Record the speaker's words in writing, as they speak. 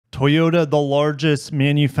Toyota, the largest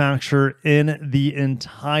manufacturer in the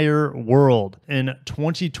entire world. In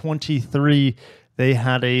 2023, they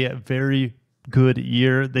had a very good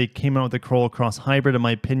year. They came out with the Corolla Cross Hybrid. In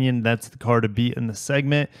my opinion, that's the car to beat in the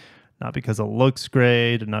segment. Not because it looks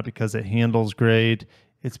great, and not because it handles great.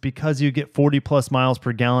 It's because you get 40 plus miles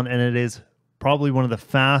per gallon, and it is probably one of the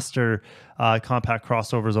faster compact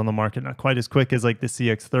crossovers on the market. Not quite as quick as like the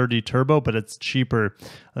CX-30 Turbo, but it's cheaper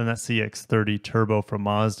than that CX-30 Turbo from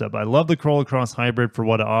Mazda. But I love the Corolla Cross Hybrid for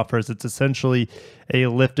what it offers. It's essentially a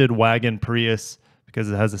lifted wagon Prius because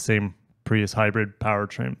it has the same Prius hybrid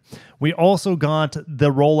powertrain. We also got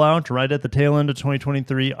the rollout right at the tail end of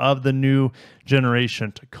 2023 of the new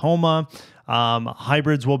generation Tacoma.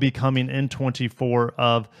 Hybrids will be coming in 24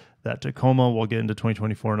 of that Tacoma. We'll get into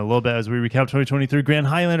 2024 in a little bit as we recap 2023. Grand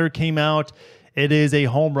Highlander came out. It is a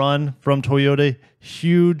home run from Toyota.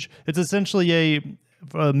 Huge. It's essentially a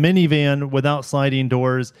minivan without sliding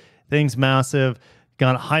doors. Thing's massive.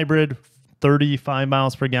 Got a hybrid, 35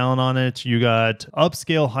 miles per gallon on it. You got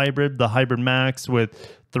upscale hybrid, the Hybrid Max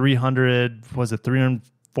with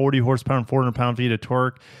 340 horsepower and 400 pound-feet of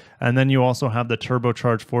torque. And then you also have the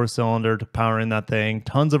turbocharged four-cylinder to powering that thing.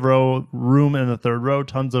 Tons of room in the third row,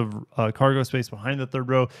 tons of cargo space behind the third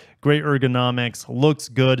row. Great ergonomics, looks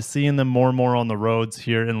good. Seeing them more and more on the roads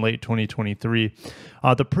here in late 2023.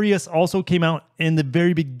 The Prius also came out in the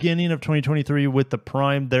very beginning of 2023 with the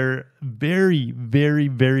Prime. They're very, very,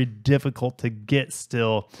 very difficult to get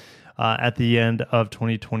still. At the end of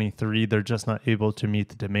 2023, they're just not able to meet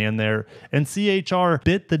the demand there. And CHR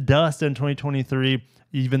bit the dust in 2023,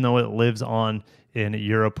 even though it lives on in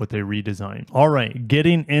Europe with a redesign. All right,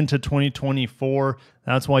 getting into 2024,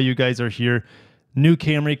 that's why you guys are here. New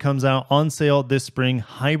Camry comes out on sale this spring,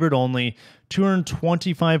 hybrid only,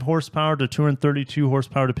 225 horsepower to 232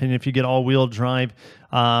 horsepower, depending if you get all-wheel drive.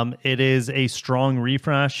 It is a strong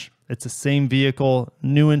refresh. It's the same vehicle,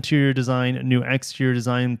 new interior design, new exterior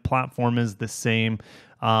design. Platform is the same,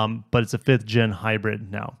 but it's a 5th-gen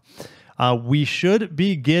hybrid now. We should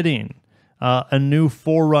be getting a new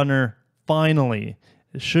 4Runner finally.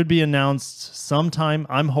 It should be announced sometime,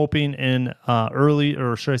 I'm hoping in early,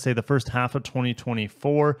 or should I say the first half of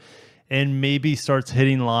 2024, and maybe starts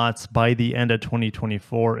hitting lots by the end of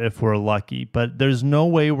 2024 if we're lucky. But there's no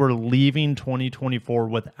way we're leaving 2024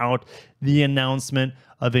 without the announcement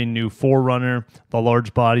of a new 4Runner, the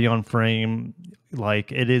large body on frame.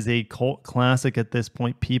 Like, it is a cult classic at this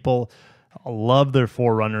point. People love their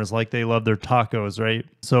 4Runners like they love their tacos, right?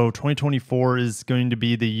 So 2024 is going to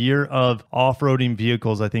be the year of off-roading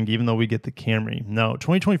vehicles, I think, even though we get the Camry. No,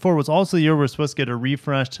 2024 was also the year we're supposed to get a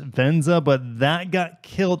refreshed Venza, but that got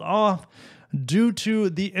killed off due to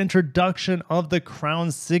the introduction of the Crown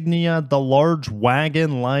Signia, the large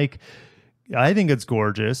wagon-like. I think it's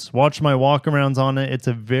gorgeous. Watch my walk-arounds on it. It's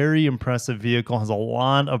a very impressive vehicle, has a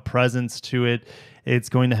lot of presence to it. It's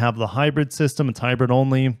going to have the hybrid system. It's hybrid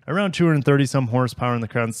only. Around 230 some horsepower in the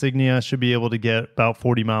Crown Signia. Should be able to get about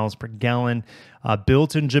 40 miles per gallon.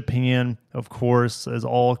 Built in Japan, of course, as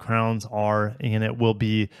all Crowns are, and it will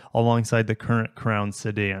be alongside the current Crown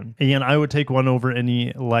sedan. And I would take one over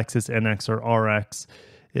any Lexus NX or RX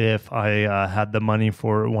if I had the money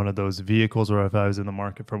for one of those vehicles, or if I was in the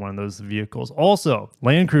market for one of those vehicles. Also,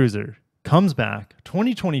 Land Cruiser comes back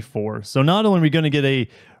 2024. So not only are we going to get a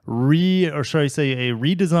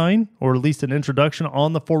redesign, or at least an introduction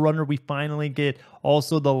on the 4Runner, we finally get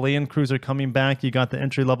also the Land Cruiser coming back. You got the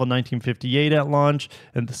entry-level 1958 at launch,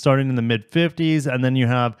 and starting in the mid-50s, and then you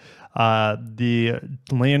have the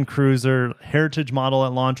Land Cruiser Heritage model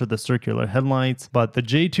at launch with the circular headlights. But the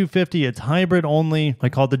J250, it's hybrid only.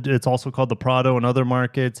 It's also called the Prado in other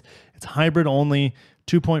markets. It's hybrid only.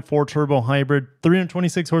 2.4 turbo hybrid,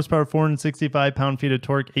 326 horsepower, 465 pound-feet of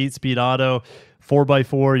torque, 8-speed auto,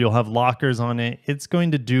 4x4. You'll have lockers on it. It's going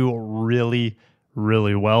to do really,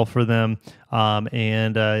 really well for them.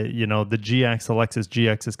 The GX, the Lexus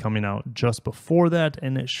GX is coming out just before that,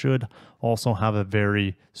 and it should also have a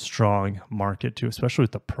very strong market too, especially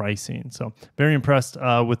with the pricing. So very impressed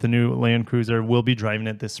with the new Land Cruiser. We'll be driving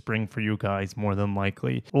it this spring for you guys, more than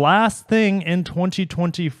likely. Last thing in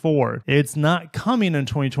 2024, it's not coming in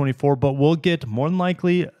 2024, but we'll get more than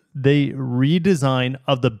likely the redesign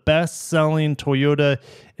of the best-selling Toyota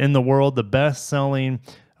in the world, the best-selling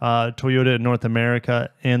Toyota in North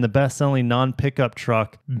America, and the best-selling non-pickup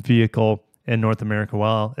truck vehicle in North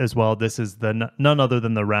America as well. This is none other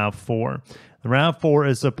than the RAV4. The RAV4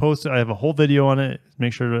 is supposed to, I have a whole video on it.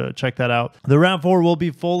 Make sure to check that out. The RAV4 will be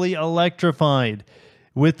fully electrified.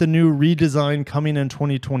 with the new redesign coming in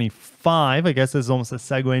 2025. I guess this is almost a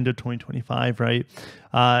segue into 2025, right?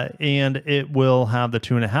 And it will have the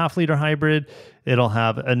 2.5 liter hybrid. It'll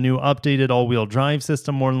have a new updated all-wheel drive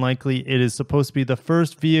system, more than likely. It is supposed to be the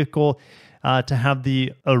first vehicle to have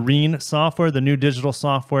the Arene software, the new digital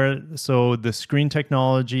software. So the screen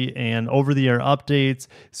technology and over-the-air updates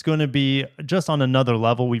is going to be just on another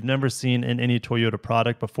level we've never seen in any Toyota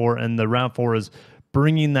product before. And the RAV4 is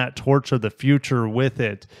bringing that torch of the future with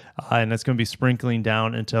it. And it's going to be sprinkling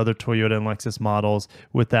down into other Toyota and Lexus models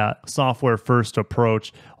with that software first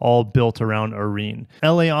approach, all built around Arene.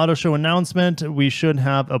 LA Auto Show announcement, we should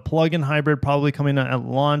have a plug-in hybrid probably coming out at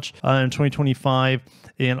launch in 2025.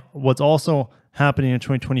 And what's also happening in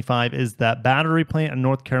 2025 is that battery plant in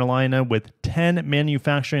North Carolina with 10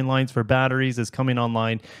 manufacturing lines for batteries is coming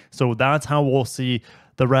online. So that's how we'll see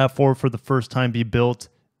the RAV4 for the first time be built,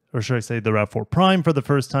 or should I say the RAV4 Prime for the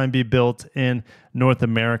first time be built in North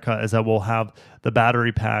America, as that will have the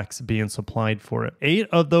battery packs being supplied for it. 8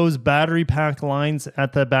 of those battery pack lines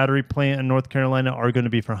at the battery plant in North Carolina are going to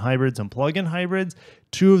be for hybrids and plug-in hybrids.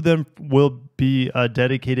 2 of them will be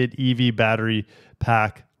dedicated EV battery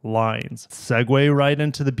pack lines. Segue right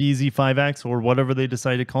into the BZ5X or whatever they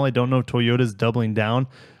decide to call it. I don't know if Toyota's doubling down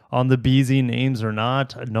on the BZ names or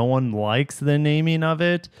not. No one likes the naming of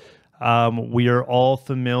it. We are all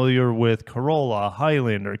familiar with Corolla,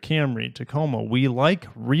 Highlander, Camry, Tacoma. We like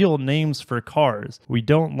real names for cars. We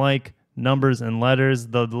don't like numbers and letters.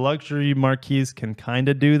 The luxury marquees can kind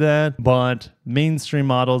of do that, but mainstream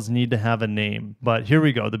models need to have a name. But here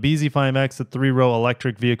we go. The BZ5X, a 3-row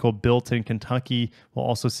electric vehicle built in Kentucky. We'll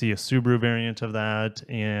also see a Subaru variant of that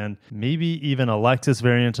and maybe even a Lexus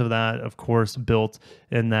variant of that, of course, built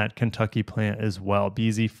in that Kentucky plant as well.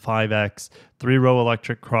 BZ5X, 3-row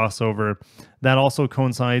electric crossover. That also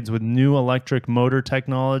coincides with new electric motor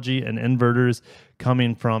technology and inverters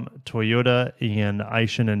coming from Toyota and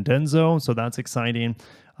Aisin and Denso. So that's exciting.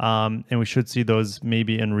 And we should see those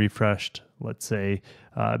maybe in refreshed, let's say,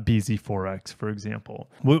 BZ4X, for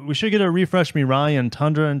example. We should get a refreshed Mirai and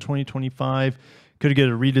Tundra in 2025. Could get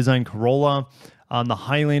a redesigned Corolla. The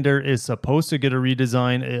Highlander is supposed to get a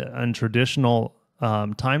redesign on traditional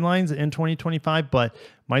timelines in 2025, but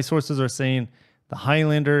my sources are saying the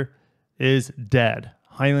Highlander is dead.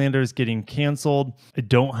 Highlander is getting canceled. I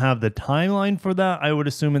don't have the timeline for that. I would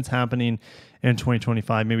assume it's happening in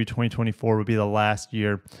 2025. Maybe 2024 would be the last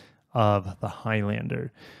year of the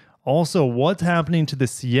Highlander. Also, what's happening to the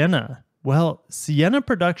Sienna? Well, Sienna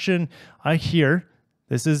production, I hear,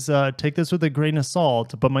 this is, take this with a grain of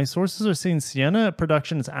salt, but my sources are saying Sienna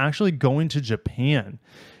production is actually going to Japan.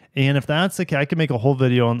 And if that's the case, I could make a whole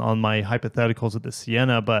video on my hypotheticals with the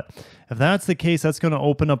Sienna, but if that's the case, that's going to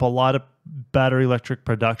open up a lot of battery electric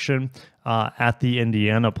production at the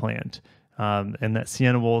Indiana plant. And that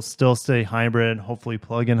Sienna will still stay hybrid, hopefully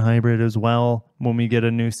plug-in hybrid as well when we get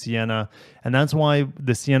a new Sienna. And that's why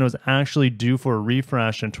the Sienna is actually due for a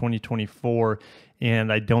refresh in 2024.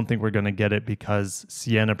 And I don't think we're going to get it because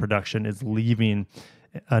Sienna production is leaving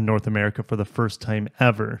North America for the first time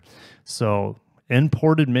ever. So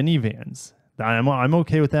imported minivans. I'm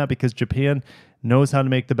okay with that because Japan knows how to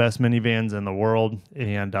make the best minivans in the world.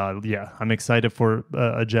 And yeah, I'm excited for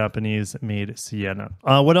a Japanese-made Sienna.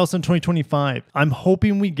 What else in 2025? I'm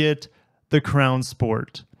hoping we get the Crown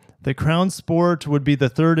Sport. The Crown Sport would be the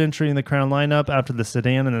third entry in the Crown lineup after the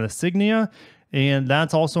sedan and the Insignia. And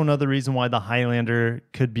that's also another reason why the Highlander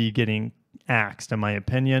could be getting axed, in my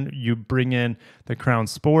opinion. You bring in the Crown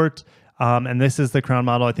Sport, and this is the Crown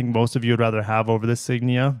model I think most of you would rather have over the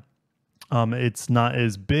Signia. It's not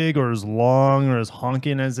as big or as long or as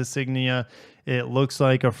honking as the Signia. It looks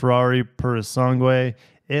like a Ferrari Purosangue.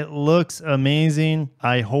 It looks amazing.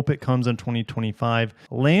 I hope it comes in 2025.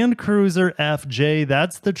 Land Cruiser FJ,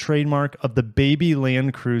 that's the trademark of the baby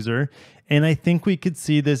Land Cruiser. And I think we could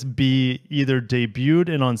see this be either debuted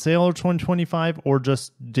and on sale in 2025 or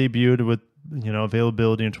just debuted with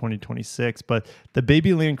availability in 2026. But the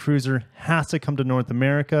baby Land Cruiser has to come to North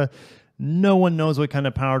America. No one knows what kind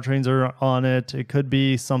of powertrains are on it. It could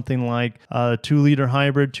be something like a 2-liter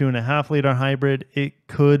hybrid, 2.5-liter hybrid. It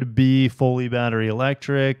could be fully battery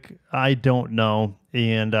electric. I don't know.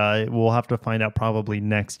 And we'll have to find out probably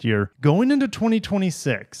next year. Going into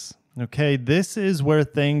 2026, okay, this is where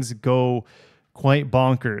things go quite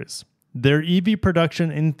bonkers. Their EV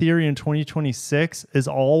production, in theory, in 2026 is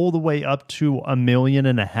all the way up to 1.5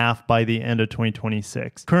 million by the end of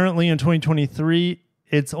 2026. Currently, in 2023,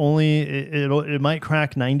 it's only it might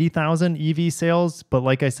crack 90,000 EV sales, but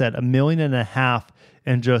like I said, 1.5 million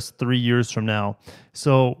in just 3 years from now.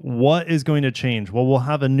 So what is going to change? Well, we'll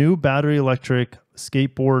have a new battery electric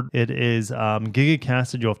skateboard. It is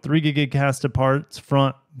gigacasted. You'll have 3 gigacasted parts,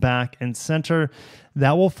 front, back, and center.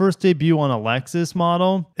 That will first debut on a Lexus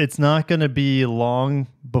model. It's not going to be long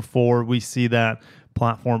before we see that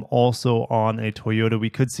platform also on a Toyota. We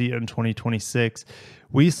could see it in 2026.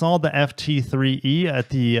 We saw the FT3E at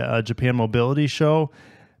the Japan Mobility Show.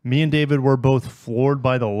 Me and David were both floored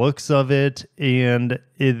by the looks of it, and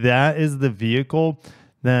that is the vehicle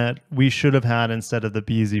that we should have had instead of the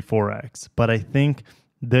BZ4X. But I think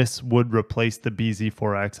this would replace the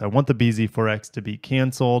BZ4X. I want the BZ4X to be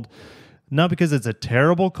canceled, not because it's a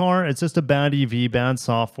terrible car. It's just a bad EV, bad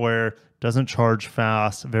software, doesn't charge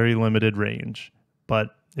fast, very limited range.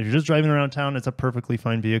 But if you're just driving around town, it's a perfectly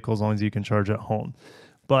fine vehicle as long as you can charge at home.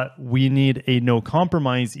 But we need a no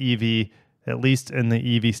compromise EV, at least in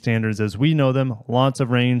the EV standards as we know them. Lots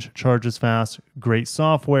of range, charges fast, great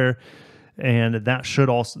software, and that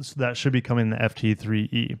should be coming in the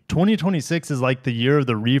FT3E. 2026 is like the year of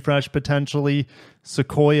the refresh potentially.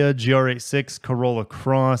 Sequoia, GR86, Corolla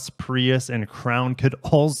Cross, Prius, and Crown could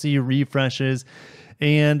all see refreshes.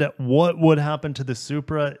 And what would happen to the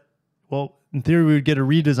Supra? Well, in theory, we would get a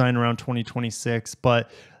redesign around 2026, but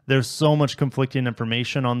there's so much conflicting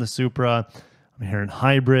information on the Supra. I'm hearing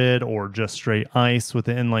hybrid or just straight ICE with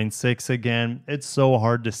the inline six again. It's so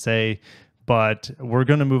hard to say, but we're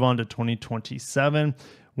going to move on to 2027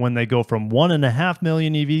 when they go from 1.5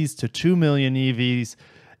 million EVs to 2 million EVs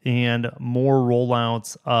and more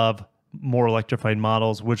rollouts of more electrified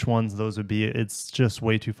models. Which ones those would be, it's just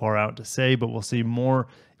way too far out to say, but we'll see more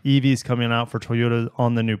EVs coming out for Toyota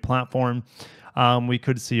on the new platform. We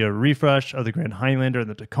could see a refresh of the Grand Highlander and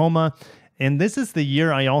the Tacoma. And this is the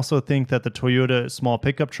year I also think that the Toyota small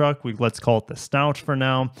pickup truck, let's call it the Stout for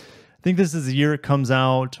now. I think this is the year it comes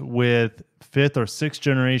out with 5th or 6th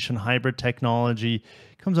generation hybrid technology.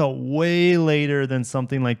 It comes out way later than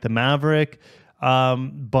something like the Maverick.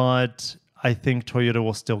 But I think Toyota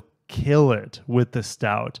will still kill it with the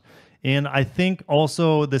Stout. And I think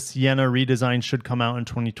also the Sienna redesign should come out in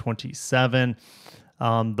 2027.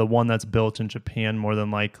 The one that's built in Japan more than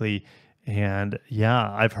likely. And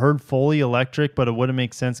yeah, I've heard fully electric, but it wouldn't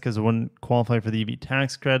make sense because it wouldn't qualify for the EV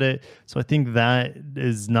tax credit. So I think that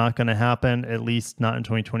is not going to happen, at least not in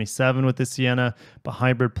 2027 with the Sienna. But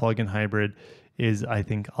hybrid, plug-in hybrid is, I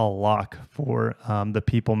think, a lock for the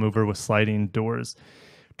people mover with sliding doors.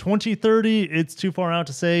 2030, it's too far out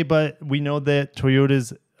to say, but we know that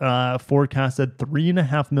Toyota's forecasted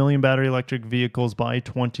 3.5 million battery electric vehicles by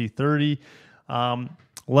 2030.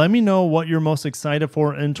 Let me know what you're most excited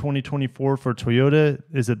for in 2024 for Toyota.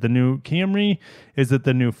 Is it the new Camry? Is it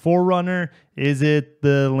the new 4Runner? Is it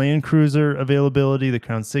the Land Cruiser availability, the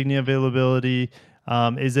Crown Signia availability?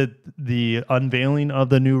 Is it the unveiling of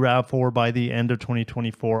the new RAV4 by the end of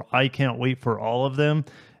 2024? I can't wait for all of them.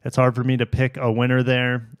 It's hard for me to pick a winner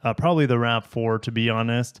there. Probably the RAV4, to be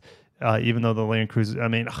honest. Even though the Land Cruiser, I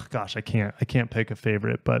mean, oh gosh, I can't pick a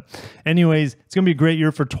favorite. But anyways, it's going to be a great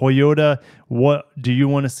year for Toyota. What do you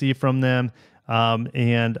want to see from them?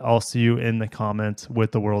 And I'll see you in the comments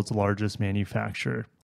with the world's largest manufacturer.